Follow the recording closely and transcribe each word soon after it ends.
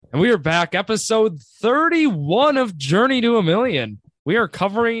And we are back, episode 31 of Journey to a Million. We are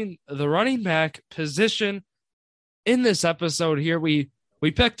covering the running back position in this episode here. We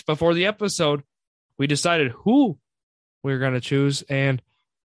picked before the episode, we decided who we are going to choose, and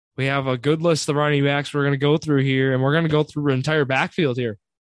we have a good list of running backs we're going to go through here, and we're going to go through an entire backfield here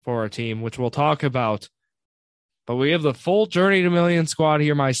for our team, which we'll talk about. But we have the full Journey to a Million squad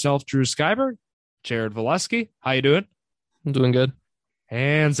here. Myself, Drew Skyberg, Jared Valesky. How you doing? I'm doing good.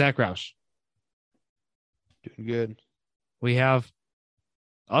 And Zach Roush. Doing good. We have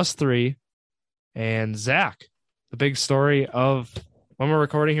us three and Zach. The big story of when we're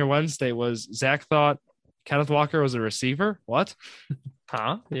recording here Wednesday was Zach thought Kenneth Walker was a receiver. What?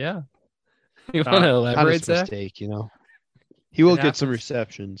 Huh? Yeah. You want to elaborate, Zach? Mistake, He will It get some happens.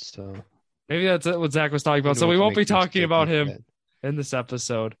 receptions, so Maybe that's what Zach was talking about. So we won't be talking about him in this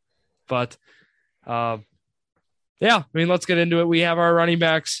episode. But yeah, I mean, let's get into it. We have our running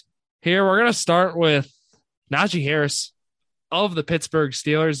backs here. We're going to start with Najee Harris of the Pittsburgh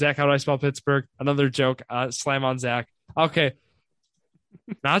Steelers. Zach, how do I spell Pittsburgh? Another joke. Slam on Zach. Okay.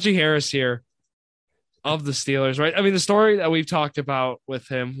 Najee Harris here of the Steelers, right? I mean, the story that we've talked about with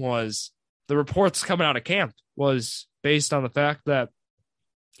him was the reports coming out of camp was based on the fact that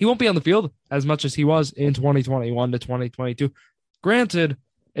he won't be on the field as much as he was in 2021 to 2022. Granted,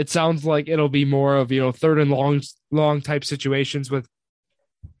 it sounds like it'll be more of, third and long type situations with,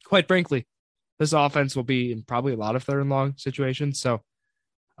 quite frankly, this offense will be in probably a lot of third and long situations. So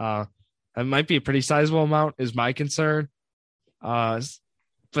it might be a pretty sizable amount is my concern. But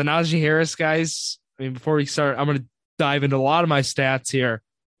Najee Harris, guys, I mean, before we start, I'm going to dive into a lot of my stats here.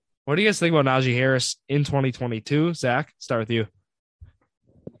 What do you guys think about Najee Harris in 2022? Zach, start with you.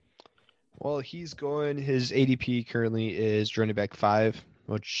 Well, his ADP currently is running back 5,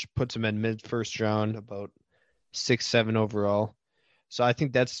 which puts him in mid-first round, about 6-7 overall. So I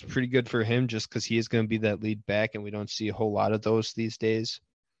think that's pretty good for him just because he is going to be that lead back, and we don't see a whole lot of those these days.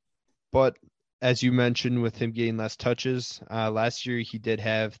 But as you mentioned, with him getting less touches, last year he did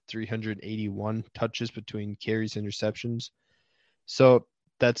have 381 touches between carries and receptions. So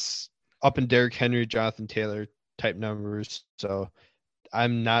that's up in Derrick Henry, Jonathan Taylor type numbers. So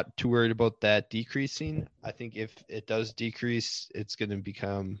I'm not too worried about that decreasing. I think if it does decrease, it's going to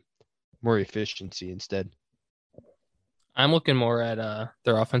become more efficiency instead. I'm looking more at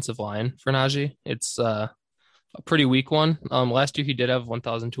their offensive line for Najee. It's a pretty weak one. Last year he did have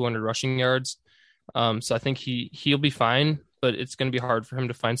 1,200 rushing yards. So I think he'll be fine, but it's going to be hard for him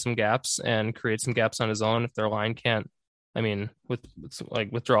to find some gaps and create some gaps on his own if their line can't,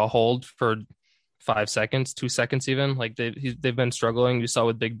 withdraw a hold for 5 seconds, 2 seconds even. Like they've been struggling. You saw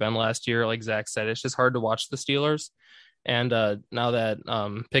with Big Ben last year, like Zach said, it's just hard to watch the Steelers. And now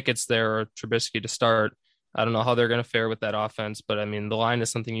that Pickett's there or Trubisky to start, I don't know how they're going to fare with that offense. But, I mean, the line is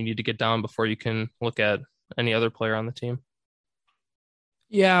something you need to get down before you can look at any other player on the team.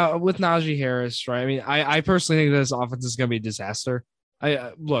 Yeah, with Najee Harris, right? I mean, I personally think this offense is going to be a disaster.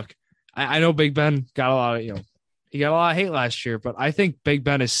 I know Big Ben got a lot of, he got a lot of hate last year, but I think Big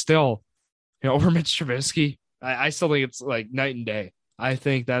Ben is still, over Mitch Trubisky. I still think it's like night and day. I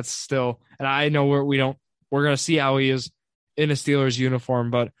think that's still, and I know we're going to see how he is in a Steelers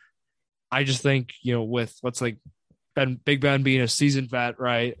uniform, but I just think, with what's like Big Ben being a seasoned vet,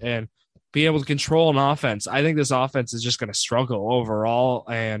 right, and being able to control an offense, I think this offense is just going to struggle overall.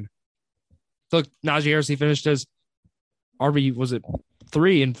 And look, Najee Harris, he finished his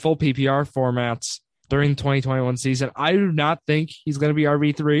RB3 in full PPR formats during the 2021 season. I do not think he's going to be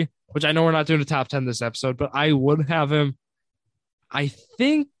RB3, which I know we're not doing a top 10 this episode, but I would have him. I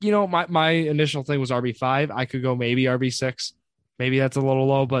think, my initial thing was RB5. I could go maybe RB6. Maybe that's a little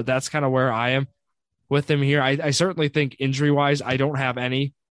low, but that's kind of where I am with him here. I certainly think injury-wise, I don't have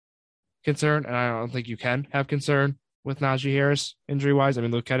any concern, and I don't think you can have concern with Najee Harris injury-wise. I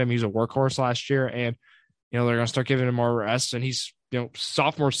mean, look at him. He's a workhorse last year, and, they're going to start giving him more rest, and he's,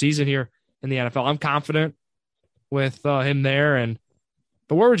 sophomore season here in the NFL. I'm confident with him there,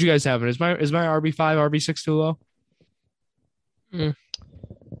 but where would you guys have it? Is my RB5, RB6 too low?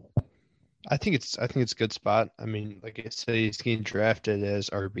 I think it's a good spot. I mean, like I said, he's getting drafted as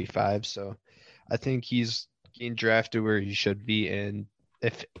RB5, so I think he's getting drafted where he should be. And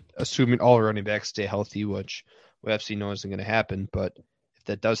if assuming all running backs stay healthy, which we absolutely know isn't going to happen, but if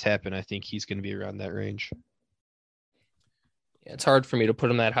that does happen, I think he's going to be around that range. Yeah, it's hard for me to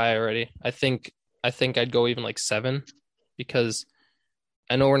put him that high already. I think I'd go even like 7 because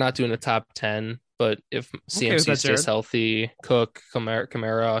I know we're not doing a top 10. But if CMC stays healthy, Cook,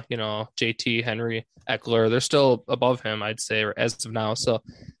 Kamara, JT, Henry, Eckler, they're still above him, I'd say, as of now. So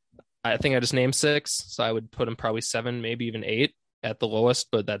I think I just named 6. So I would put him probably 7, maybe even 8. at the lowest,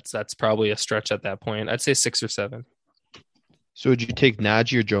 but that's probably a stretch at that point. I'd say 6 or 7. So would you take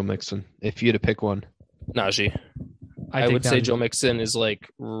Najee or Joe Mixon if you had to pick one? Najee. I think would say Najee- Joe Mixon is like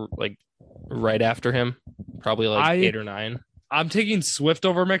right after him, probably like 8 or 9. I'm taking Swift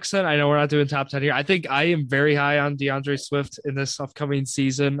over Mixon. I know we're not doing top 10 here. I think I am very high on DeAndre Swift in this upcoming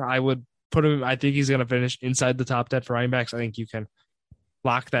season. I would put him, I think he's going to finish inside the top 10 for running backs. I think you can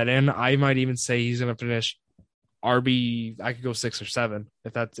lock that in. I might even say he's going to finish RB. I could go 6 or 7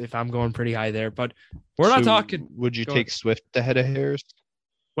 if I'm going pretty high there, but we're not So talking. Would you Go take Swift ahead of Harris?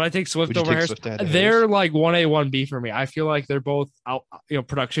 When I take Swift Would you over take Harris, Swift ahead of they're Harris? like 1A, 1B for me. I feel like they're both out,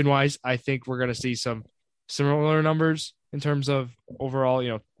 production wise. I think we're going to see some similar numbers in terms of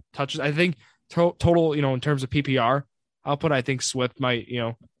overall, touches. I think total, in terms of PPR output, I think Swift might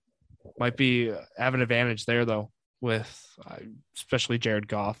be have an advantage there though with especially Jared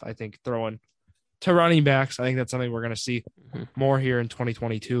Goff. I think throwing to running backs, I think that's something we're going to see more here in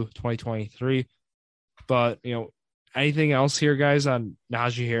 2022, 2023. But, anything else here, guys, on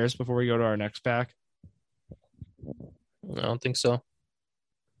Najee Harris before we go to our next back? I don't think so. All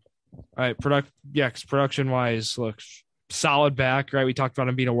right, production wise, looks solid back, right? We talked about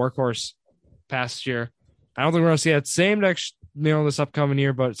him being a workhorse past year. I don't think we're going to see that same next, this upcoming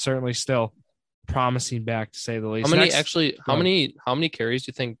year, but certainly still promising back to say the least. How many carries do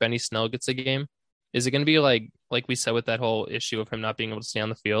you think Benny Snell gets a game? Is it going to be like we said with that whole issue of him not being able to stay on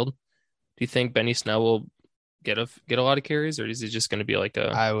the field? Do you think Benny Snell will get a lot of carries, or is he just going to be like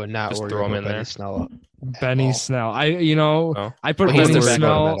I would not just worry throw him about in Benny there? Snell. Benny Snell. I put Well, he's Benny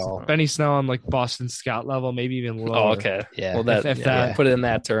the Snell on like Boston Scott level, maybe even lower. Oh, okay. Yeah. Well, that, If yeah, that- put it in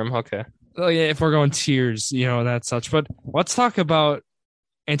that term. Okay. Oh yeah, if we're going tiers, and that's such. But let's talk about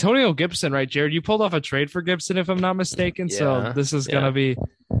Antonio Gibson, right, Jared? You pulled off a trade for Gibson, if I'm not mistaken. So Yeah, this is yeah. gonna be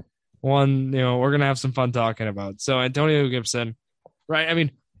one, we're gonna have some fun talking about. So Antonio Gibson, right? I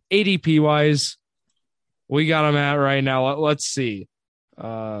mean, ADP wise, we got him at right now. Let's see.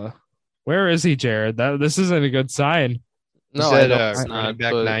 Where is he, Jared? This isn't a good sign. No, He's I at, don't. It's running not.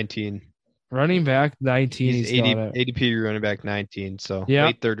 back but 19. Running back 19. He's He's got it. ADP running back 19. So Yeah.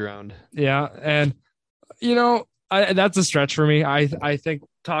 late third round. Yeah, and that's a stretch for me. I think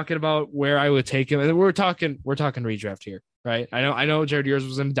talking about where I would take him, we're talking redraft here, right? I know Jared, yours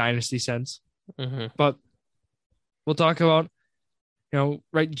was in a dynasty sense, Mhm. but we'll talk about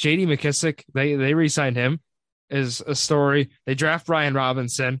right. JD McKissick, they re-signed him is a story. They draft Brian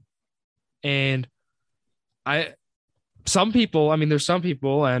Robinson, and there's some people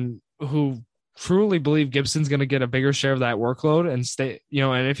and who truly believe Gibson's going to get a bigger share of that workload and stay,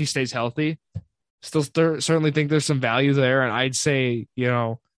 and if he stays healthy, still certainly think there's some value there. And I'd say,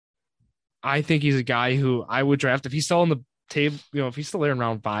 I think he's a guy who I would draft if he's still on the table, if he's still there in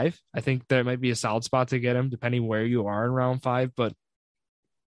round 5, I think that might be a solid spot to get him depending where you are in round 5. But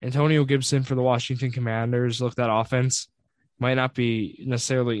Antonio Gibson for the Washington Commanders, look, that offense might not be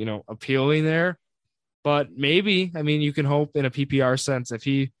necessarily, appealing there, but maybe, you can hope in a PPR sense, if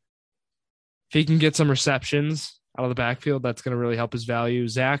he can get some receptions out of the backfield, that's going to really help his value.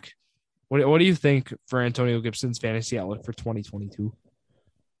 Zach, what do you think for Antonio Gibson's fantasy outlook for 2022?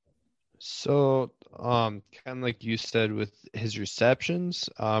 So, kind of like you said with his receptions,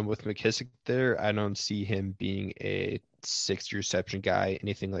 with McKissick there, I don't see him being a 60 reception guy,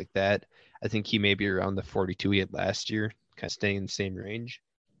 anything like that. I think he may be around the 42 he had last year, kind of staying in the same range.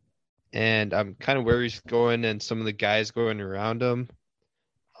 And I'm kind of where he's going and some of the guys going around him.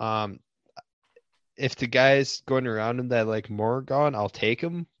 If the guys going around him that I like more gone, I'll take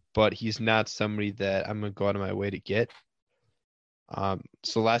him, but he's not somebody that I'm going to go out of my way to get.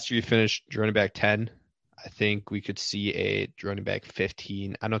 So last year he finished running back 10. I think we could see a running back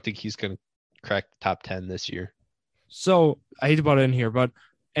 15. I don't think he's going to crack the top 10 this year. So I hate to butt in here, but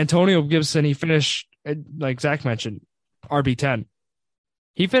Antonio Gibson, he finished, like Zach mentioned, RB10.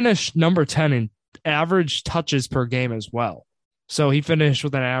 He finished number 10 in average touches per game as well. So he finished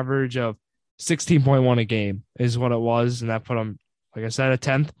with an average of 16.1 a game is what it was. And that put him, like I said, at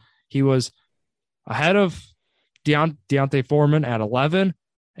 10th. He was ahead of Deontay Foreman at 11.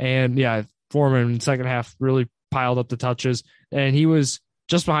 And yeah, Foreman in the second half really piled up the touches. And he was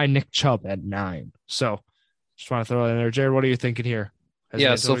just behind Nick Chubb at 9. So just want to throw that in there. Jared, what are you thinking here?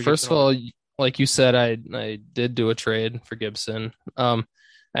 Yeah, so first of all, like you said, I did do a trade for Gibson.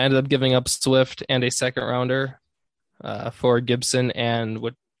 I ended up giving up Swift and a second rounder for Gibson and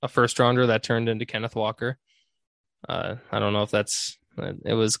with a first rounder that turned into Kenneth Walker. I don't know if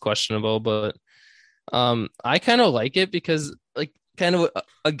it was questionable, but I kind of like it because, like, kind of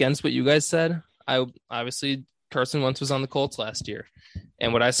against what you guys said. Obviously Carson Wentz was on the Colts last year,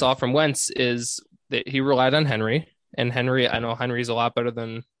 and what I saw from Wentz is that he relied on Henry, And Henry, I know Henry's a lot better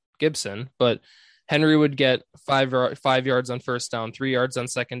than Gibson, but Henry would get 5 yards on first down, 3 yards on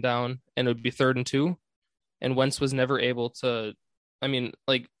second down, and it would be 3rd and 2. And Wentz was never able to, I mean,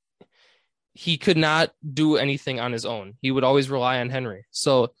 like, he could not do anything on his own. He would always rely on Henry.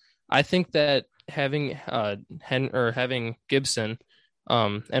 So I think that having having Gibson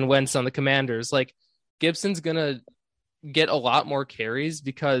and Wentz on the Commanders, like, Gibson's gonna get a lot more carries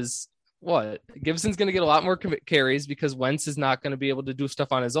because Gibson's gonna get a lot more carries because Wentz is not going to be able to do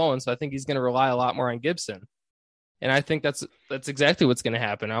stuff on his own. So I think he's going to rely a lot more on Gibson. And I think that's exactly what's going to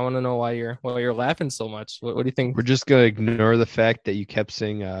happen. I want to know why you're laughing so much. What do you think? We're just gonna ignore the fact that you kept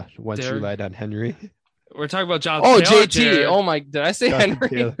saying Wentz Derek? relied on Henry. We're talking about John. Oh, Taylor, JT. Jared. Oh my! Did I say Jonathan Henry?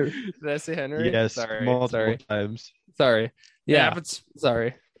 Taylor. Did I say Henry? Yes, Sorry. multiple times. Sorry. It Yeah. happens.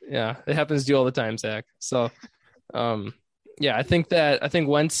 Sorry. Yeah, it happens to you all the time, Zach. So, yeah, I think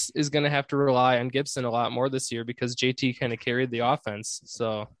Wentz is going to have to rely on Gibson a lot more this year because JT kind of carried the offense.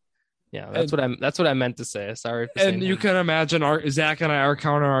 So, yeah, that's what I meant to say. Sorry. And you can imagine Zach and our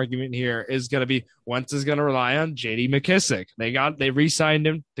counter argument here is going to be Wentz is going to rely on J.D. McKissick. They re-signed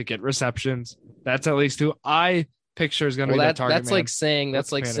him to get receptions. That's at least who I picture is going to be their target. That's man. like saying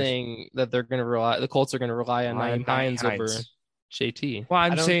that they're going to rely. The Colts are going to rely on Nyheim Hines over JT. Well, I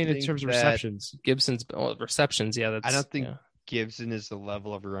I'm don't saying in think terms of that- receptions. Gibson's receptions. Yeah, I don't think Gibson is the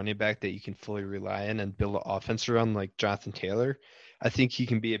level of a running back that you can fully rely on and build an offense around like Jonathan Taylor. I think he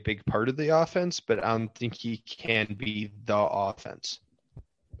can be a big part of the offense, but I don't think he can be the offense.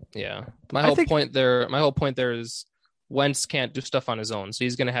 Yeah. My whole point there is Wentz can't do stuff on his own, so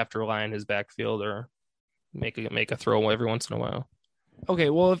he's going to have to rely on his backfield or make a throw every once in a while. Okay,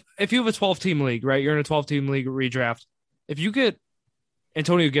 well, if you have a 12-team league, right? You're in a 12-team league redraft. If you get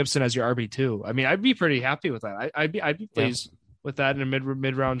Antonio Gibson as your RB2, I mean, I'd be pretty happy with that. I'd be pleased with that in a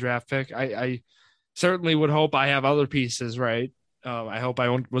mid-round draft pick. I certainly would hope I have other pieces, right? I hope I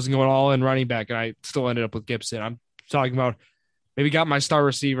wasn't going all in running back, and I still ended up with Gibson. I'm talking about maybe got my star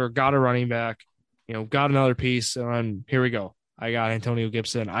receiver, got a running back, got another piece, and here we go. I got Antonio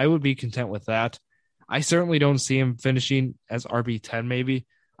Gibson. I would be content with that. I certainly don't see him finishing as RB10 maybe.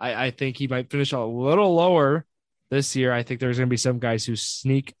 I think he might finish a little lower this year. I think there's going to be some guys who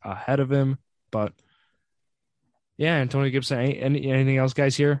sneak ahead of him. But, yeah, Antonio Gibson. Anything else,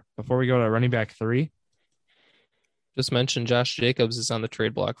 guys, here before we go to running back 3? Just mentioned Josh Jacobs is on the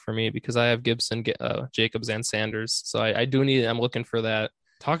trade block for me because I have Gibson, Jacobs, and Sanders. So I'm looking for that.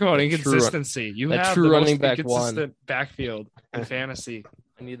 Talk about inconsistency. You have true the running most back inconsistent backfield in fantasy.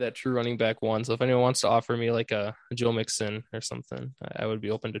 I need that true running back one. So if anyone wants to offer me like a Joe Mixon or something, I would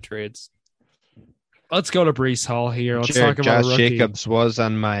be open to trades. Let's go to Breece Hall here. Let's Jared, talk about Josh rookie. Jacobs was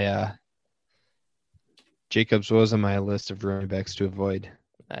on my list of running backs to avoid.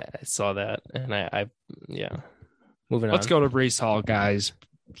 I saw that, and moving on. Let's go to Breece Hall, guys.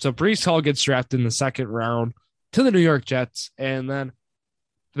 So Breece Hall gets drafted in the 2nd round to the New York Jets, and then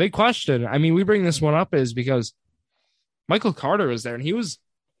the big question, I mean, we bring this one up is because Michael Carter was there, and he was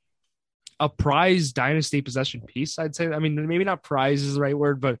a prized dynasty possession piece, I'd say. I mean, maybe not prize is the right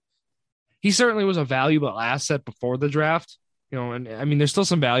word, but he certainly was a valuable asset before the draft. And I mean, there's still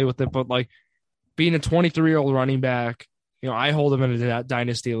some value with it, but like being a 23-year-old running back, I hold him in a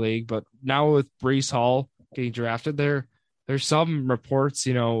dynasty league, but now with Breece Hall getting drafted there's some reports,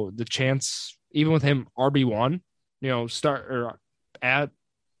 the chance, even with him RB1, start or at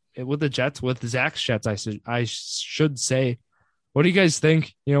with the Jets, with Zach's Jets, I should say. What do you guys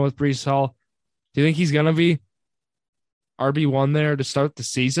think, with Breece Hall? Do you think he's going to be RB1 there to start the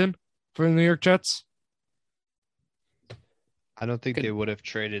season for the New York Jets? I don't think they would have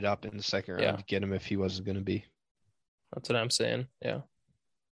traded up in the 2nd round to get him if he wasn't going to be. That's what I'm saying. Yeah.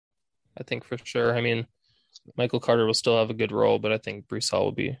 I think for sure. I mean, Michael Carter will still have a good role, but I think Breece Hall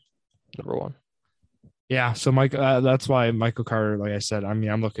will be number 1. Yeah, so Mike, that's why Michael Carter, like I said, I mean,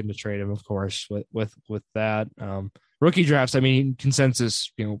 I'm looking to trade him, of course, with that. Rookie drafts, I mean,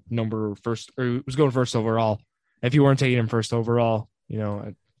 consensus, number first, or was going first overall. If you weren't taking him first overall,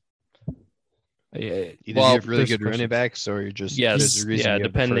 either you have really good running backs or you're just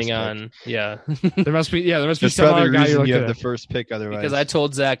depending on there must be there's some probably other a guy reason you you have at. the first pick otherwise. Because I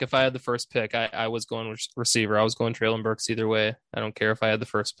told Zach if I had the first pick, I was going receiver. I was going Traylon Burks either way. I don't care if I had the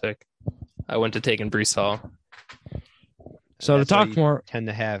first pick. I went to taking Breece Hall. So to talk more, tend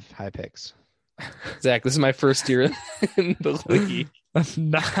to have high picks. Zach, this is my first year in the league.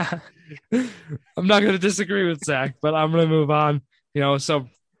 I'm not going to disagree with Zach, but I'm going to move on. So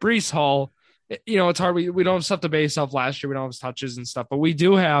Breece Hall, it's hard. We don't have stuff to base off last year. We don't have his touches and stuff, but we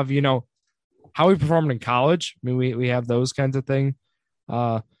do have, how he performed in college. I mean, we have those kinds of things.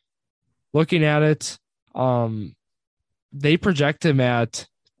 Looking at it, they project him at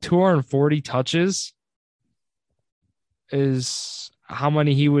 240 touches is how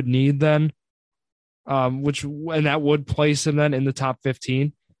many he would need then. And that would place him then in the top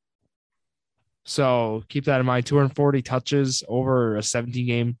 15. So keep that in mind. 240 touches over a 17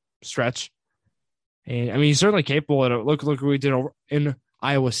 game stretch. And I mean, he's certainly capable of it. Look what we did in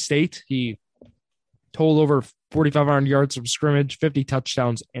Iowa State. He totaled over 4,500 yards from scrimmage, 50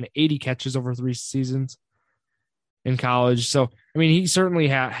 touchdowns, and 80 catches over 3 seasons in college. So, I mean, he certainly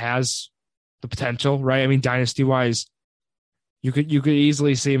has the potential, right? I mean, dynasty wise, you could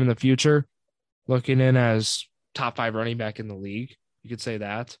easily see him in the future looking in as top 5 running back in the league. You could say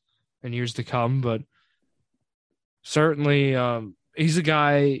that in years to come, but certainly he's a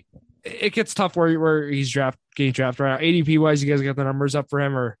guy. It gets tough where he's getting drafted right now. ADP wise, you guys got the numbers up for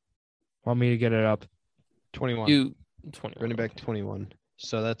him, or want me to get it up? 21. 21. Running back 21.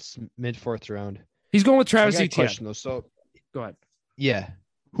 So that's mid 4th round. He's going with Travis So I got a Etienne. question though. So Go ahead. yeah,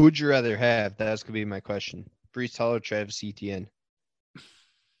 who would you rather have? That's gonna be my question. Brees Hall or Travis Etienne?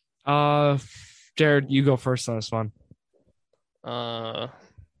 Jared, you go first on this one.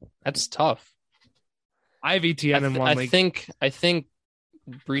 That's tough. I have Etienne in one I league. think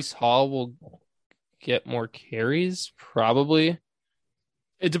Brees Hall will get more carries, probably.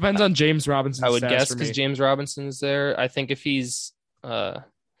 It depends on James Robinson. I would guess because James Robinson is there. I think if he's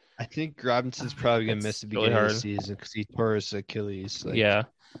I think Robinson's probably gonna miss the really beginning of hard. the season because he tore his Achilles. yeah,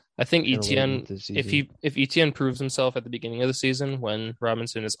 I think kinda late Etienne, into the season. if Etienne proves himself at the beginning of the season when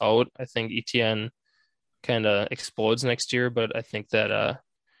Robinson is out, I think Etienne kind of explodes next year. But I think that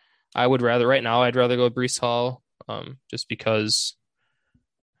I'd rather go with Brees Hall, just because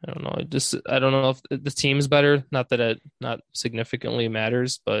I don't know. I don't know if the team's better. Not that it not significantly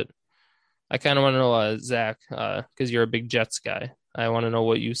matters, but I kind of want to know, Zach, because you're a big Jets guy. I want to know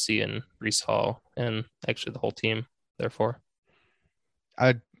what you see in Brees Hall and actually the whole team. Therefore,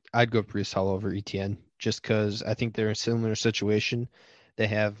 I'd go Brees Hall over Etienne just because I think they're in a similar situation. They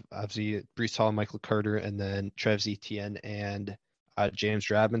have obviously Brees Hall, Michael Carter, and then Travis Etienne and James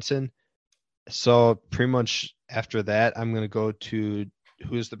Robinson. So pretty much after that, I'm going to go to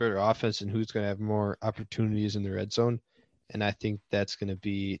who's the better offense and who's going to have more opportunities in the red zone, and I think that's going to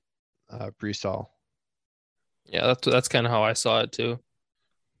be Brees Hall. yeah, that's kind of how I saw it too,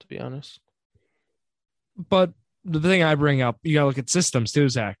 to be honest. But the thing I bring up, you got to look at systems too,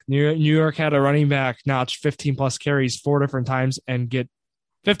 Zach. New York had a running back notch 15 plus carries 4 different times and get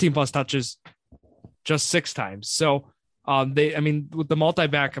 15 plus touches just 6 times. So with the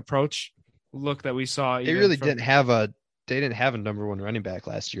multi-back approach, look that we saw. They really didn't have a number 1 running back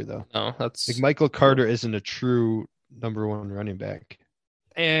last year though. No, that's Like Michael Carter isn't a true number 1 running back.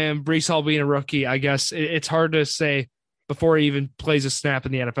 And Brees Hall being a rookie, I guess it's hard to say before he even plays a snap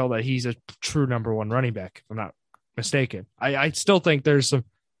in the NFL that he's a true number 1 running back, if I'm not mistaken. I still think there's some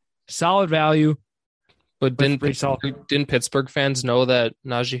solid value. But with Brees Hall. didn't Pittsburgh fans know that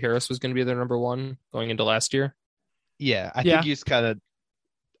Najee Harris was going to be their number 1 going into last year? Yeah, I think he's kind of.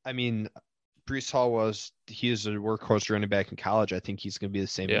 I mean, Brees Hall he is a workhorse running back in college. I think he's going to be the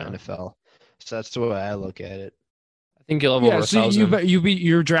same in the NFL. So that's the way I look at it. I think he'll have over 1,000.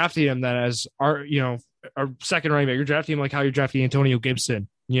 You're drafting him then as our second running back. You're drafting him like how you're drafting Antonio Gibson,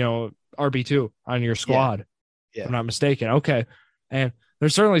 RB2 on your squad. Yeah. If I'm not mistaken. Okay. And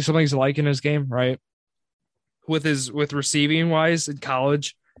there's certainly some things to like in his game, right? With receiving wise in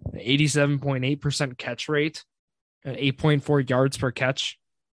college, an 87.8% catch rate and 8.4 yards per catch.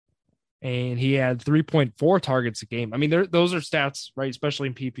 And he had 3.4 targets a game. I mean, those are stats, right? Especially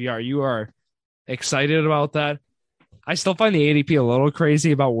in PPR. You are excited about that. I still find the ADP a little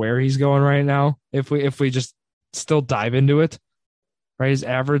crazy about where he's going right now. If we just still dive into it, right? His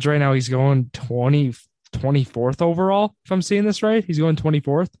average right now, he's going 24th overall. If I'm seeing this right, he's going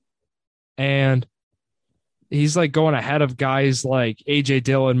 24th, and he's like going ahead of guys like AJ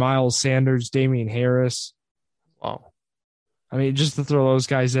Dillon, Miles Sanders, Damian Harris. Wow. I mean, just to throw those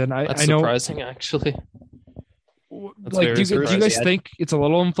guys in, That's I know. surprising, actually. That's Like, do very you guys think it's a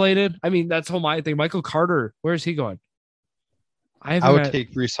little inflated? I mean, that's my thing. Michael Carter, where is he going? I would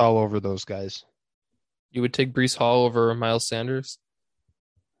take Brees Hall over those guys. You would take Brees Hall over Miles Sanders?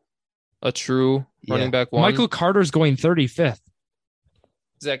 A true running back 1? Michael Carter's going 35th.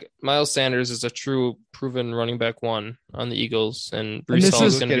 Zach, Miles Sanders is a true proven running back 1 on the Eagles, and Brees Hall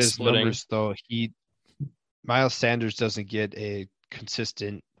is going to be splitting. Numbers, though, Miles Sanders doesn't get a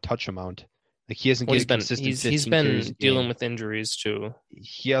consistent touch amount. Like he hasn't get consistent. He's been dealing with injuries too.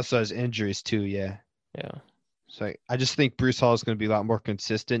 He also has injuries too. Yeah. Yeah. So I just think Brees Hall is going to be a lot more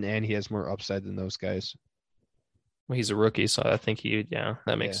consistent, and he has more upside than those guys. Well, he's a rookie, so I think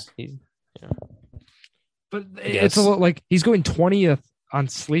that makes. But Yes. it's a little like he's going 20th on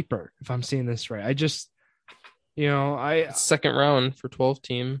sleeper. If I'm seeing this right, I just, Second round for 12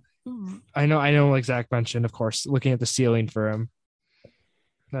 team. I know, like Zach mentioned, of course, looking at the ceiling for him.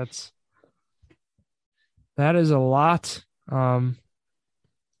 That is a lot.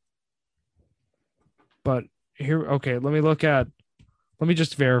 But here, okay, let me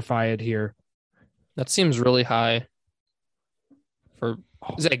just verify it here. That seems really high. For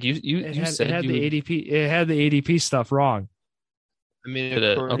Zach, you said it had you the ADP. It had the ADP stuff wrong. I mean, Did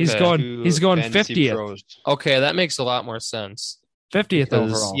it? according Okay. He's going Fantasy 50th. Pros, Okay, that makes a lot more sense. 50th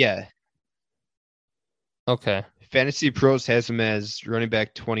Because- overall. yeah, Okay. Fantasy Pros has him as running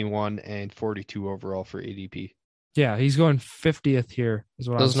back 21 and 42 overall for ADP. Yeah, he's going 50th here. Is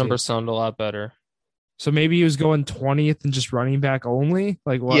what Those I'm numbers seeing. sound a lot better. So maybe he was going 20th and just running back only.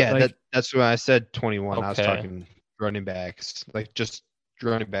 Like what? Yeah, like, that's what I said. 21. I was Okay. talking running backs, like just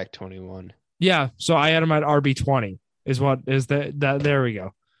running back 21. yeah. So I had him at RB20. Is what is that? There we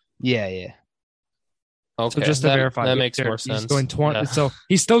go. Yeah. Okay. So just to verify, that makes there, more sense. He's going 20. Yeah. So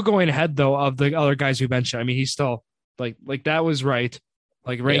he's still going ahead though of the other guys we mentioned. I mean, he's still like that was right.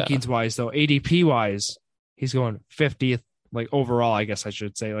 Like rankings wise though, ADP wise, he's going 50th. Like overall, I guess I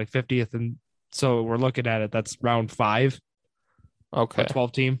should say like 50th, and so we're looking at it. That's round 5. Okay.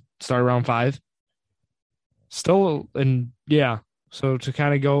 12 team start round 5. Still, and yeah. So to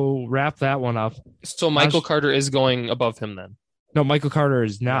kind of go wrap that one up. So Michael Carter is going above him then. No, Michael Carter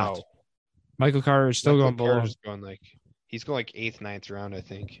is not. No. Michael Carter is still Michael going below. Carter's going he's going like 8th, 9th round, I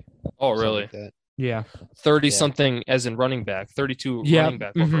think. Oh, Something really? like that. Yeah. 30 Yeah. something as in running back, 32 Yeah, running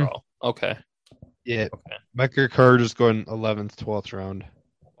back mhm. overall. Okay. Yeah. Okay. Michael Carter's going 11th, 12th round.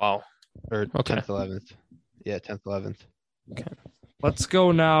 Wow. Or Okay. 10th, 11th. Yeah, 10th, 11th. Let's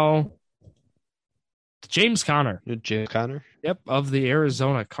go now. James Conner. James Conner. Yep, of the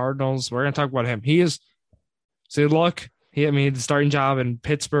Arizona Cardinals. We're gonna talk about him. He is. See, look, the starting job in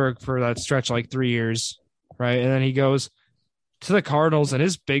Pittsburgh for that stretch, like 3 years, right? And then he goes to the Cardinals, and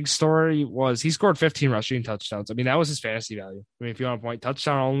his big story was he scored 15 rushing touchdowns. I mean, that was his fantasy value. I mean, if you want to point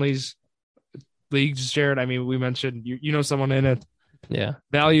touchdown onlys leagues, Jared. I mean, we mentioned you know someone in it. Yeah.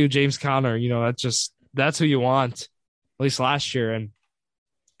 Value James Conner. That's who you want. At least last year, and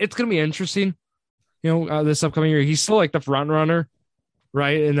it's gonna be interesting. This upcoming year, he's still like the front runner,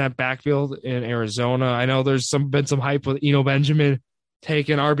 right, in that backfield in Arizona. I know there's been some hype with Eno Benjamin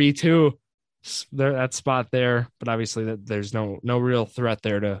taking RB2 that spot there, but obviously there's no real threat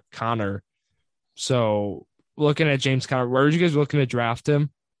there to Connor. So looking at James Conner, where are you guys looking to draft him,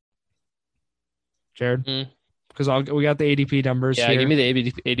 Jared? Because we got the ADP numbers. Yeah, here. give me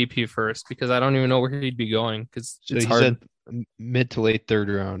the ADP first because I don't even know where he'd be going because So it's he hard. said mid to late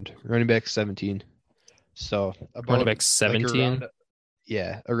 3rd round. Running back 17. So about Running back like 17.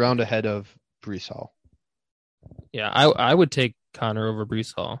 a round ahead of Brees Hall. Yeah, I would take Connor over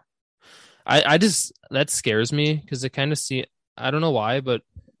Brees Hall. I just that scares me because it kind of I don't know why, but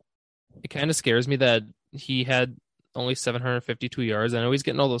it kind of scares me that he had only 752 yards. I know he's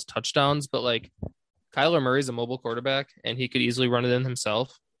getting all those touchdowns, but like Kyler Murray's a mobile quarterback and he could easily run it in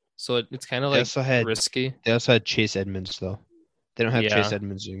himself. So it's kind of like risky. They also had Chase Edmonds though. They don't have Yeah. Chase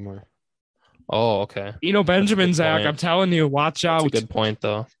Edmonds anymore. Oh, okay. Eno Benjamin, That's a good Zach. point. I'm telling you, watch That's out. a good point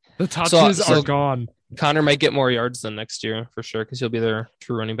though. The touches So- are gone. Connor might get more yards than next year for sure because he'll be their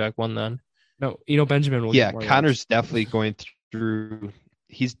true running back one then. No, Eno Benjamin will. Yeah, get more Connor's yards. definitely going through.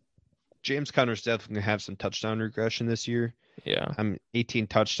 James Conner's definitely gonna have some touchdown regression this year. Yeah. 18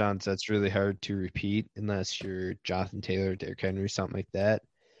 touchdowns. That's really hard to repeat unless you're Jonathan Taylor, Derrick Henry, something like that.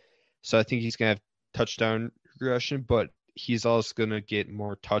 So I think he's gonna have touchdown regression, but he's also gonna get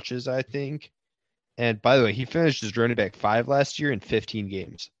more touches, I think. And by the way, he finished as running back 5 last year in 15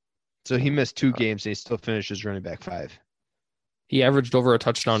 games. So he missed 2 games and he still finished as running back 5. He averaged over a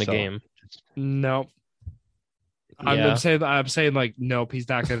touchdown a So- game. No. Yeah. I'm saying like nope, he's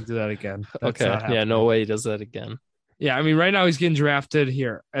not going to do that again. That's Okay. not Yeah, happening. no way he does that again. Yeah, I mean, right now he's getting drafted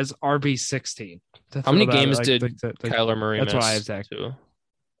here as RB16. How many games did Kyler Murray that's miss? why I have Zach. Too?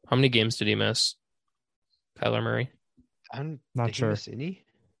 How many games did he miss? Kyler Murray. I'm Not did he sure. miss any?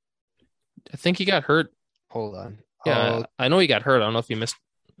 I think he got hurt. Hold on. Yeah, I know he got hurt. I don't know if he missed.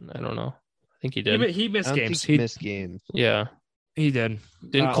 I don't know. I think he did. He I missed don't games. think he missed games. Yeah. He did.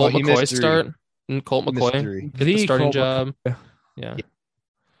 Didn't Colt he missed McCoy 3. start? Didn't Colt He missed McCoy 3. get the starting Colt job? McCoy. Yeah.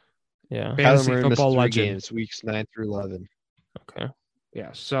 Yeah. Fantasy Kyler Murray missed football 3 legend. games, weeks 9 through 11. Okay. Yeah.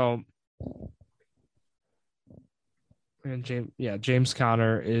 So, and James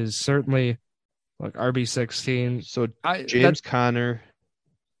Conner is certainly like RB16. So James Conner,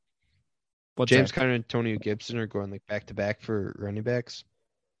 What's James that? Conner and Antonio Gibson are going like back to back for running backs.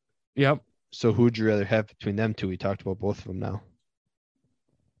 Yep. So who would you rather have between them two? We talked about both of them now.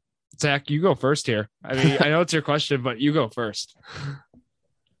 Zach, you go first here. I mean, I know it's your question, but you go first.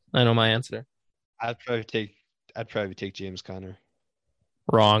 I know my answer. I'd probably take James Conner.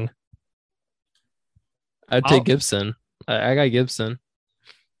 Wrong. I'd take Gibson. I got Gibson.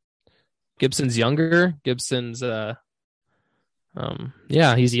 Gibson's younger. Gibson's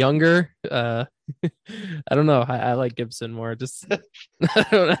he's younger. I don't know. I like Gibson more. Just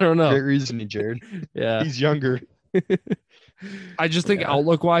I don't know. Great reasoning, Jared. Yeah. He's younger. I just think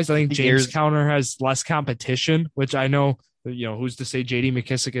outlook wise, I think James Conner has less competition, which I know, who's to say JD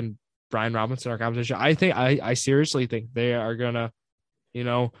McKissick and Brian Robinson are competition. I seriously think they are gonna,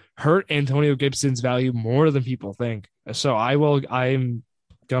 hurt Antonio Gibson's value more than people think. So I'm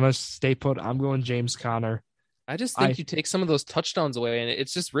gonna stay put. I'm going James Conner. I just think you take some of those touchdowns away, and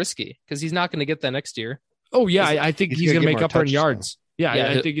it's just risky because he's not going to get that next year. Oh yeah, I think he's going to make up for it in yards. Yeah,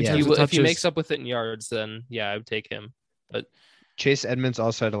 I think if he makes up with it in yards, then I would take him. But Chase Edmonds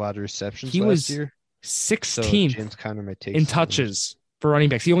also had a lot of receptions last year. 16th James Conner might take in touches for running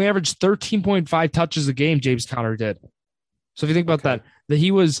backs. He only averaged 13.5 touches a game. James Conner did. So if you think about that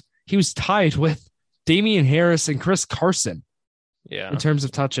he was tied with Damian Harris and Chris Carson. Yeah, in terms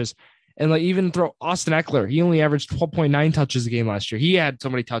of touches. And even throw Austin Eckler, he only averaged 12.9 touches a game last year. He had so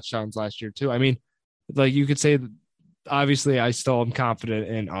many touchdowns last year too. I mean, you could say, obviously, I still am confident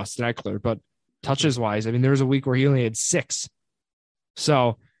in Austin Eckler, but touches wise, I mean, there was a week where he only had 6.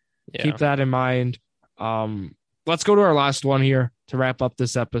 So keep that in mind. Let's go to our last one here to wrap up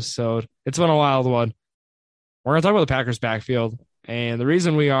this episode. It's been a wild one. We're going to talk about the Packers backfield. And the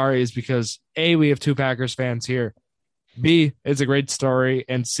reason we are is because A, we have 2 Packers fans here. B, it's a great story.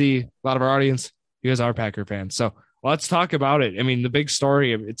 And C, a lot of our audience, you guys are Packer fans. So let's talk about it. I mean, the big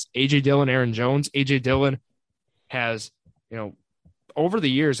story, it's A.J. Dillon, Aaron Jones. A.J. Dillon has, over the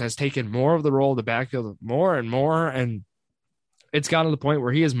years has taken more of the role of the backfield more and more. And it's gotten to the point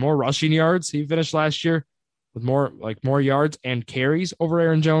where he has more rushing yards. He finished last year with more yards and carries over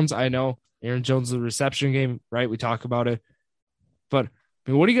Aaron Jones. I know Aaron Jones, the reception game, right? We talk about it. But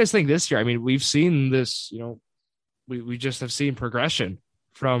I mean, what do you guys think this year? I mean, we've seen this, we just have seen progression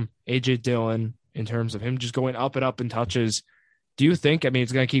from A.J. Dillon in terms of him just going up and up in touches. Do you think,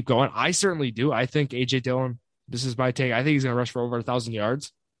 it's going to keep going? I certainly do. I think A.J. Dillon, this is my take, I think he's going to rush for over 1,000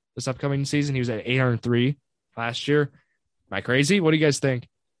 yards this upcoming season. He was at 803 last year. Am I crazy? What do you guys think?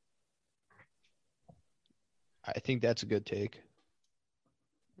 I think that's a good take.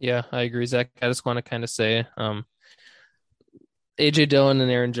 Yeah, I agree, Zach. I just want to kind of say A.J. Dillon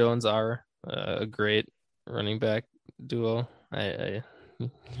and Aaron Jones are a great running back duo. I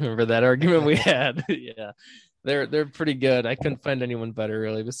remember that argument we had. Yeah, they're pretty good. I couldn't find anyone better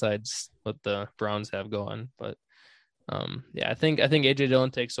really besides what the Browns have going. But I think A.J.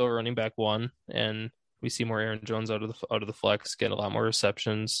 Dillon takes over running back 1, and we see more Aaron Jones out of the flex, get a lot more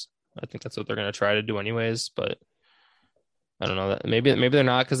receptions. I think that's what they're going to try to do anyways. But I don't know that maybe they're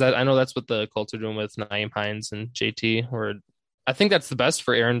not, because I know that's what the Colts are doing with Nyheim Hines and JT. Where I think that's the best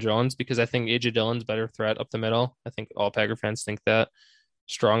for Aaron Jones, because I think A.J. Dillon's a better threat up the middle. I think all Packer fans think that.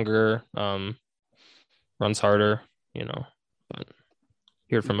 Stronger, runs harder, But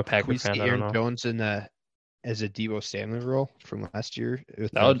hear from a Packer fan, I don't know. Aaron Jones as a Deebo Samuel role from last year.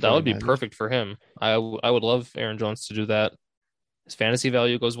 That would be perfect for him. I would love Aaron Jones to do that. His fantasy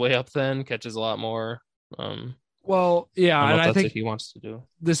value goes way up then, catches a lot more. Well, yeah, and I think what he wants to do.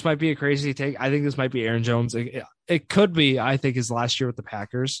 This might be a crazy take. I think this might be Aaron Jones. It could be, I think, his last year with the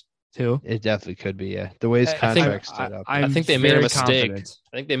Packers too. It definitely could be, yeah. The way his contract stood up. I think they made a mistake. Confident.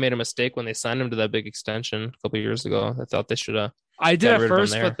 I think they made a mistake when they signed him to that big extension a couple of years ago. I thought they should have. I did at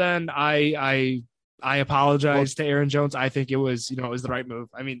first, but then I apologize to Aaron Jones. I think it was the right move.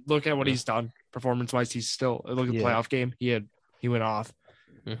 I mean, look at what he's done performance-wise. He's still look at the playoff game. He went off.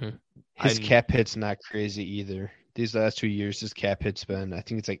 Mm-hmm. His cap hit's not crazy either. These last 2 years, his cap hit's been, I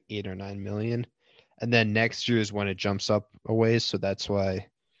think it's like 8 or 9 million. And then next year is when it jumps up a ways. So that's why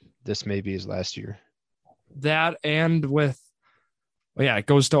this may be his last year. That and it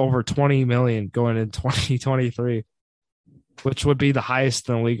goes to over 20 million going in 2023, which would be the highest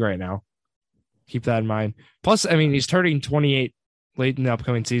in the league right now. Keep that in mind. Plus, he's turning 28 late in the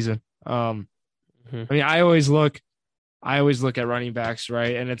upcoming season. I always look at running backs,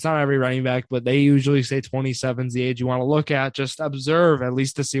 right? And it's not every running back, but they usually say 27 is the age you want to look at. Just observe, at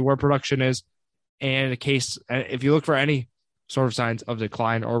least to see where production is. And in case, if you look for any sort of signs of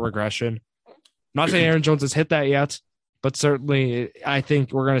decline or regression, I'm not saying Aaron Jones has hit that yet, but certainly I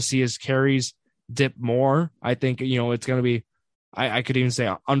think we're going to see his carries dip more. I think, it's going to be, I could even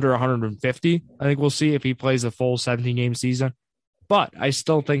say under 150. I think we'll see if he plays a full 17-game season. but I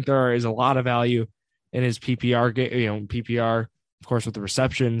still think there is a lot of value in his PPR, PPR, of course, with the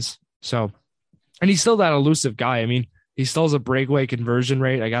receptions. So, and he's still that elusive guy. I mean, he still has a breakaway conversion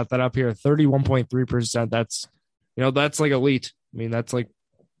rate. I got that up here, 31.3%. That's, that's like elite. I mean, that's like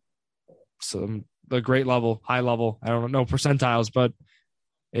the great level, high level. I don't know percentiles, but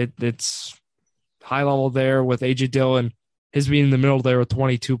it's high level there with AJ Dillon. His being in the middle there with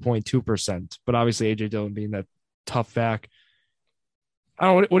 22.2%, but obviously AJ Dillon being that tough back. I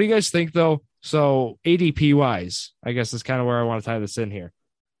don't know. What do you guys think though? So ADP wise, I guess is kind of where I want to tie this in here.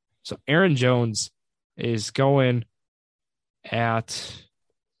 So Aaron Jones is going at,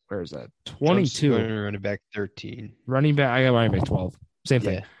 where is that? 22. Running back 13. Running back. I got running back 12. Same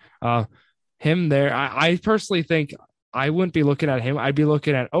thing. Him there. I personally think I wouldn't be looking at him. I'd be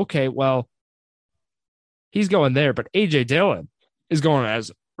looking at, okay, well, he's going there, but AJ Dillon is going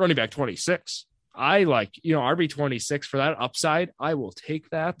as running back 26. I like, RB 26 for that upside. I will take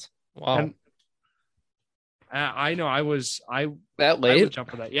that. Wow. And I know I that late. I would jump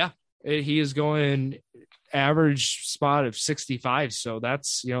for that. Yeah. He is going average spot of 65. So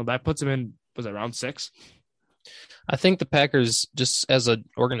that's, that puts him in, was it round 6? I think the Packers, just as an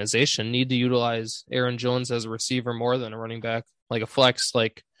organization, need to utilize Aaron Jones as a receiver more than a running back, like a flex.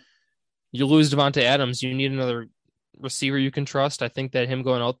 Like, you lose Devontae Adams, you need another receiver you can trust. I think that him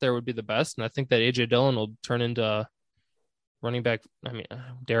going out there would be the best, and I think that AJ Dillon will turn into running back. I mean,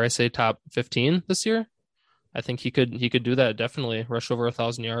 dare I say top 15 this year? I think he could do that. Definitely rush over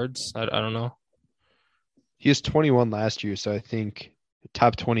 1,000 yards. I don't know. He was 21 last year, so I think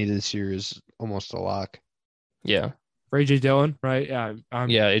top 20 this year is almost a lock. Yeah. For AJ Dillon, right? Yeah.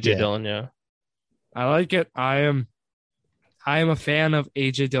 AJ Dillon. Yeah. I like it. I am a fan of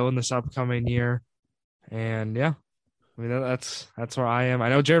AJ Dillon this upcoming year. And yeah, I mean, that's where I am. I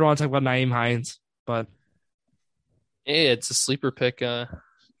know Jared wants to talk about Nyheim Hines, but hey, it's a sleeper pick.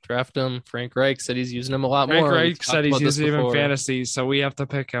 Draft him. Frank Reich said he's using him a lot more. Frank Reich said he's using him in fantasy, so we have to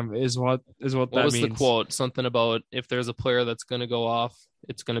pick him. Is what that means. What was the quote? Something about if there's a player that's going to go off,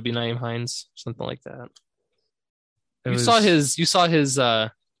 it's going to be Nyheim Hines. Something like that. You saw his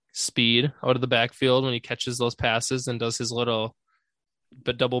speed out of the backfield when he catches those passes and does his little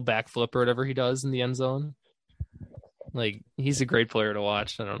double backflip or whatever he does in the end zone. Like, he's a great player to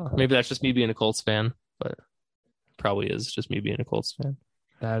watch. I don't know. Maybe that's just me being a Colts fan, but probably is just me being a Colts fan.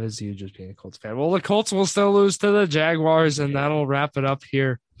 That is you just being a Colts fan. Well, the Colts will still lose to the Jaguars, and that'll wrap it up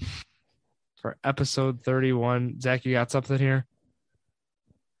here for episode 31. Zach, you got something here?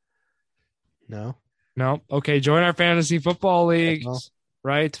 No. Okay, join our fantasy football leagues,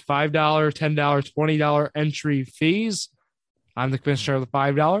 right? $5, $10, $20 entry fees. I'm the commissioner of the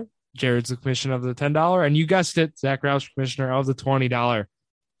 $5. Jared's the commissioner of the $10. And you guessed it, Zach Roush, commissioner of the $20.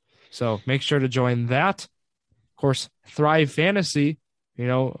 So make sure to join that. Of course, Thrive Fantasy,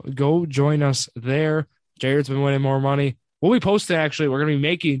 go join us there. Jared's been winning more money. We'll be posting, actually. We're going to be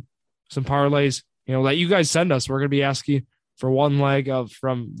making some parlays, that you guys send us. We're going to be asking for one leg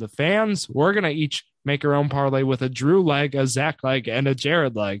from the fans. We're going to each make our own parlay with a Drew leg, a Zach leg, and a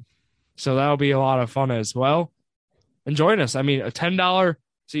Jared leg. So that'll be a lot of fun as well. And join us. I mean, a $10,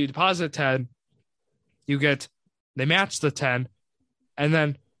 so you deposit 10, they match the 10, and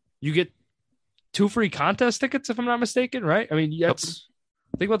then you get 2 free contest tickets, if I'm not mistaken, right? I mean,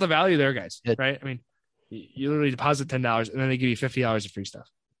 think about the value there, guys, right? I mean, you literally deposit $10, and then they give you $50 of free stuff.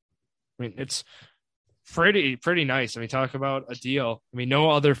 I mean, it's pretty nice. I mean, talk about a deal. I mean, no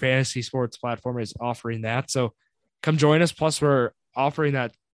other fantasy sports platform is offering that. So come join us. Plus, we're offering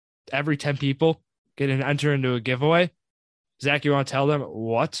that every 10 people get an enter into a giveaway. Zach, you want to tell them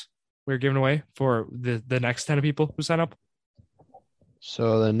what we're giving away for the next 10 people who sign up?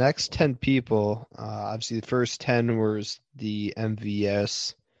 So the next 10 people, obviously the first 10 was the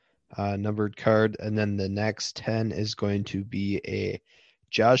MVS numbered card, and then the next 10 is going to be a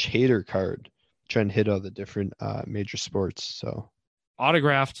Josh Hader card. Trying to hit all the different major sports. So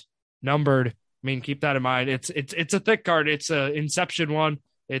autographed, numbered. I mean, keep that in mind. It's a thick card. It's a Inception one.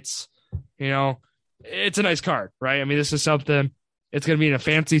 It's it's a nice card, right? I mean, this is something. It's going to be in a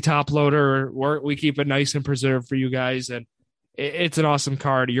fancy top loader. We keep it nice and preserved for you guys, and it's an awesome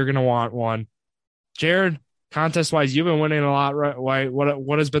card. You're going to want one. Jared, contest wise, you've been winning a lot, right? Why?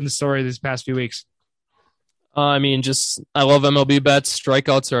 What has been the story these past few weeks? I mean, I love MLB bets.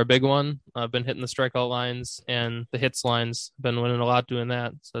 Strikeouts are a big one. I've been hitting the strikeout lines and the hits lines. Been winning a lot doing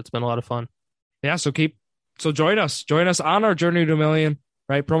that. So it's been a lot of fun. Yeah. So join us. Join us on our journey to $1 million,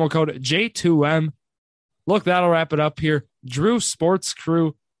 right? Promo code J2M. Look, that'll wrap it up here. Drew Sports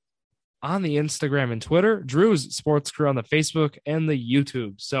Crew on the Instagram and Twitter. Drew's Sports Crew on the Facebook and the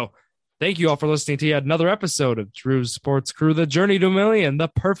YouTube. So Thank you all for listening to yet another episode of Drew's Sports Crew, The Journey to a Million, the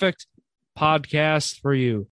perfect podcast for you.